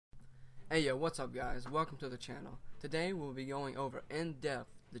Hey yo, what's up guys? Welcome to the channel. Today we'll be going over in depth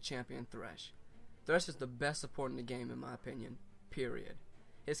the champion Thresh. Thresh is the best support in the game in my opinion, period.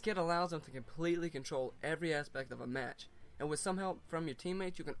 His kit allows him to completely control every aspect of a match, and with some help from your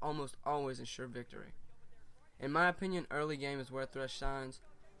teammates you can almost always ensure victory. In my opinion, early game is where Thresh shines,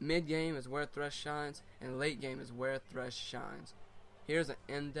 mid game is where Thresh shines, and late game is where Thresh shines. Here's an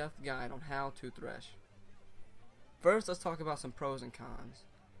in-depth guide on how to Thresh. First, let's talk about some pros and cons.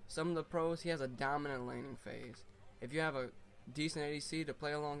 Some of the pros: he has a dominant laning phase. If you have a decent ADC to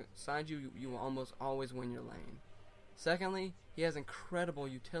play alongside you, you will almost always win your lane. Secondly, he has incredible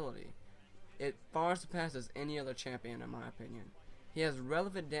utility. It far surpasses any other champion in my opinion. He has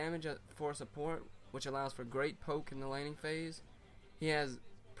relevant damage for support, which allows for great poke in the laning phase. He has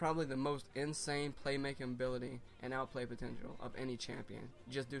probably the most insane playmaking ability and outplay potential of any champion,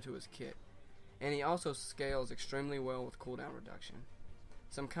 just due to his kit. And he also scales extremely well with cooldown reduction.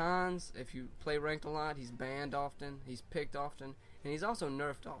 Some cons: if you play ranked a lot, he's banned often, he's picked often, and he's also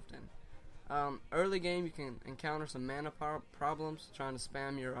nerfed often. Early game you can encounter some mana problems trying to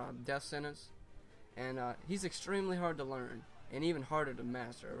spam your death sentence, and he's extremely hard to learn and even harder to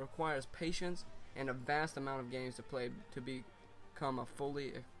master. It requires patience and a vast amount of games to play to become a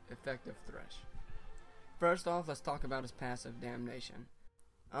fully effective Thresh. First off, let's talk about his passive, Lemonnation.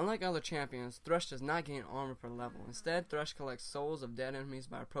 Unlike other champions, Thresh does not gain armor per level. Instead, Thresh collects souls of dead enemies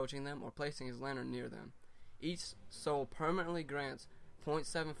by approaching them or placing his lantern near them. Each soul permanently grants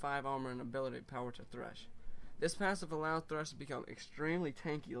 0.75 armor and ability power to Thresh. This passive allows Thresh to become extremely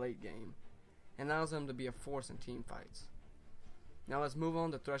tanky late game, and allows him to be a force in team fights. Now let's move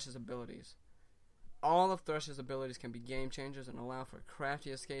on to Thresh's abilities. All of Thresh's abilities can be game changers and allow for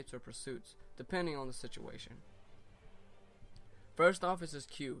crafty escapes or pursuits, depending on the situation. First off is his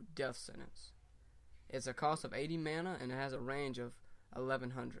Q, Death Sentence. It's a cost of 80 mana and it has a range of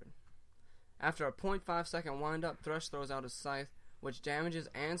 1100. After a 0.5 second wind up, Thresh throws out his Scythe, which damages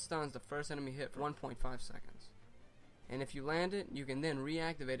and stuns the first enemy hit for 1.5 seconds. And if you land it, you can then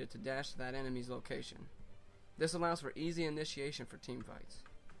reactivate it to dash to that enemy's location. This allows for easy initiation for team fights.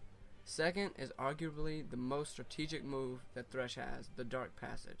 Second is arguably the most strategic move that Thresh has, the Dark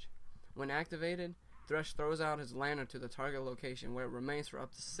Passage. When activated, Thresh throws out his lantern to the target location where it remains for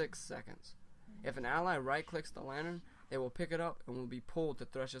up to 6 seconds. If an ally right-clicks the lantern, they will pick it up and will be pulled to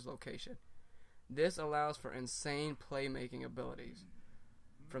Thresh's location. This allows for insane playmaking abilities,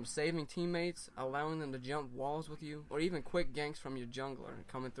 from saving teammates, allowing them to jump walls with you, or even quick ganks from your jungler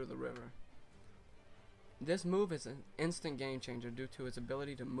coming through the river. This move is an instant game changer due to its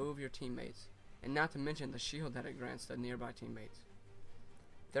ability to move your teammates, and not to mention the shield that it grants to nearby teammates.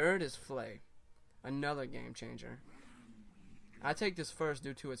 Third is Fila, another game changer. I take this first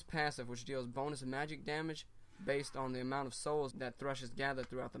due to its passive, which deals bonus magic damage based on the amount of souls that Thresh has gathered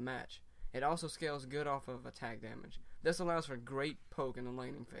throughout the match. It also scales good off of attack damage. This allows for great poke in the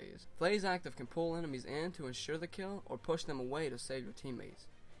laning phase. Fila's active can pull enemies in to ensure the kill or push them away to save your teammates.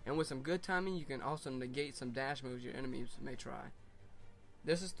 And with some good timing you can also negate some dash moves your enemies may try.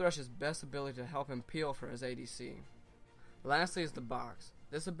 This is Thresh's best ability to help him peel for his ADC. Lastly is the box.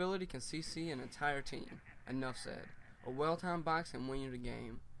 This ability can CC an entire team. Enough said. A well-timed box can win you the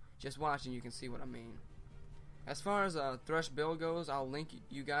game. Just watch and you can see what I mean. As far as Thresh build goes, I'll link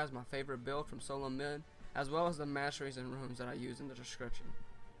you guys my favorite build from solo mid, as well as the masteries and runes that I use in the description.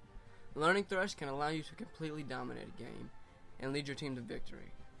 Learning Thresh can allow you to completely dominate a game and lead your team to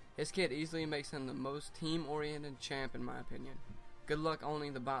victory. His kit easily makes him the most team-oriented champ in my opinion. Good luck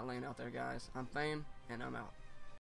owning the bot lane out there guys. I'm Fame, and I'm out.